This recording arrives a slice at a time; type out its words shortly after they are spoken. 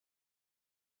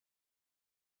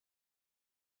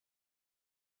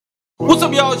What's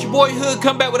up, y'all? It's your boy Hood,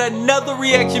 come back with another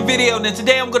reaction video. And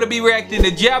today I'm going to be reacting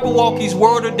to Jabbawockeez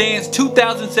World of Dance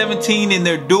 2017 in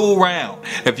their duel round.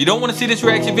 If you don't want to see this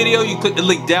reaction video, you click the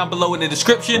link down below in the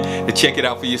description and check it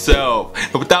out for yourself.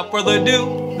 And without further ado,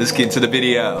 let's get into the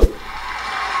video.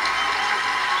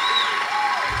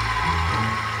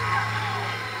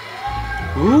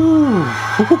 Ooh.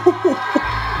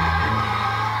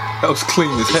 That was clean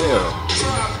as hell.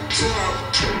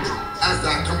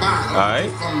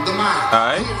 Alright.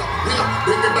 Alright.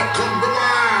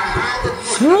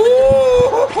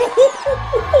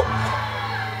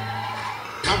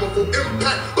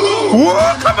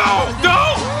 Whoa, come on,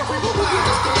 dog!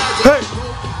 Hey!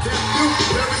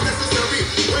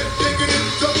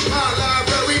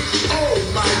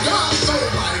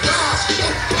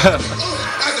 Hey!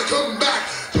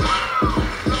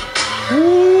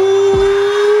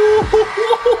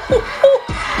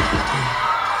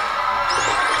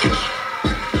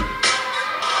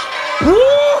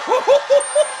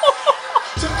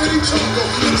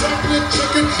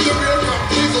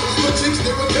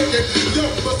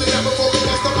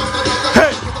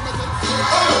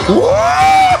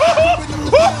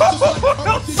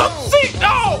 Some sick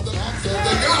dog!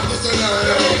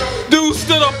 Dude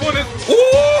stood up on his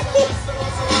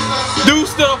Dude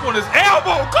stood up on his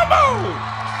elbow. Come on!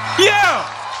 Yeah!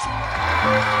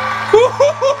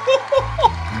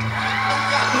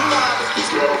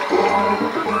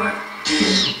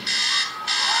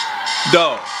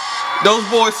 Dog, those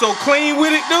boys so clean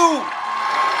with it, dude.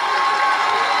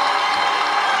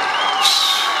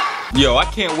 Yo, I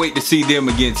can't wait to see them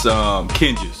against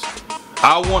Kinjaz.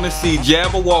 I want to see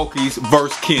Jabbawockeez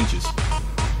versus Kinjaz.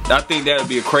 I think that'll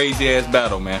be a crazy ass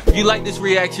battle, man. If you like this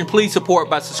reaction, please support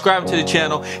by subscribing to the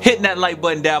channel, hitting that like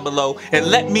button down below, and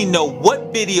let me know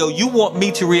what video you want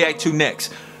me to react to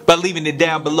next by leaving it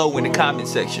down below in the comment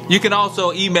section. You can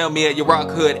also email me at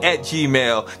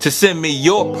Jabbawockeez@gmail.com to send me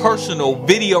your personal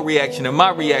video reaction and my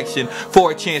reaction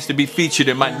for a chance to be featured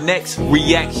in my next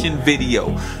reaction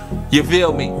video. You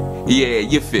feel me? Yeah,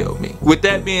 you feel me. With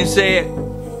that being said,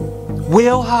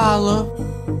 we'll holla.